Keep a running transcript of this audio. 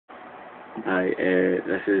Hi,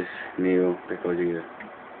 this is Neyo because of you.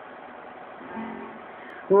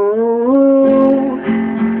 Oh,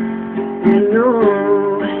 you know,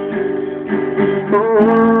 oh,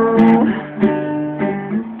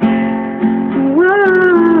 whoa.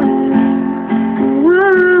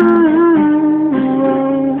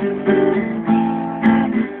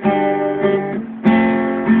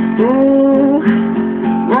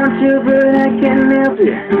 Want you, but I can't help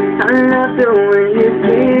it. I love the way you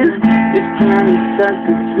feel. This kind of stuff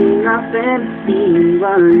between my fantasy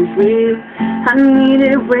while it's real. I need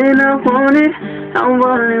it when I want it. I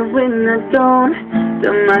want it when I don't.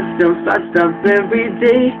 Tell myself I stop every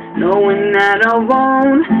day, knowing that I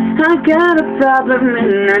won't. I got a problem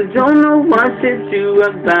and I don't know what to do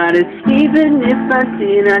about it. Even if I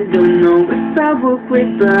did, I don't know if I would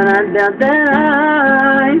quit, but I doubt that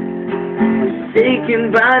I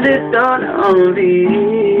taken by the thought of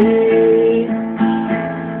it.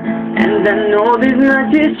 And I know this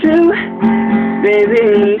much is true,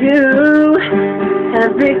 baby, you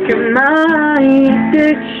have become my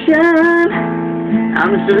addiction.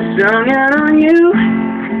 I'm so strung out on you,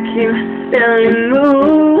 keep telling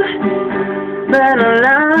move, but I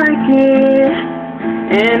like it,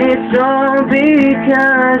 and it's all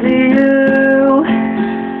because of you.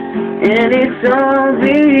 And it's all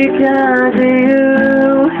because of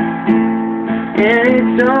you. And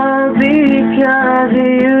it's all because of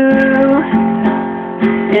you.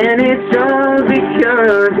 And it's all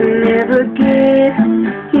because I never get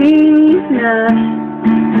enough.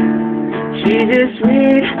 She's a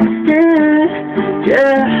sweet and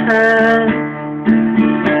just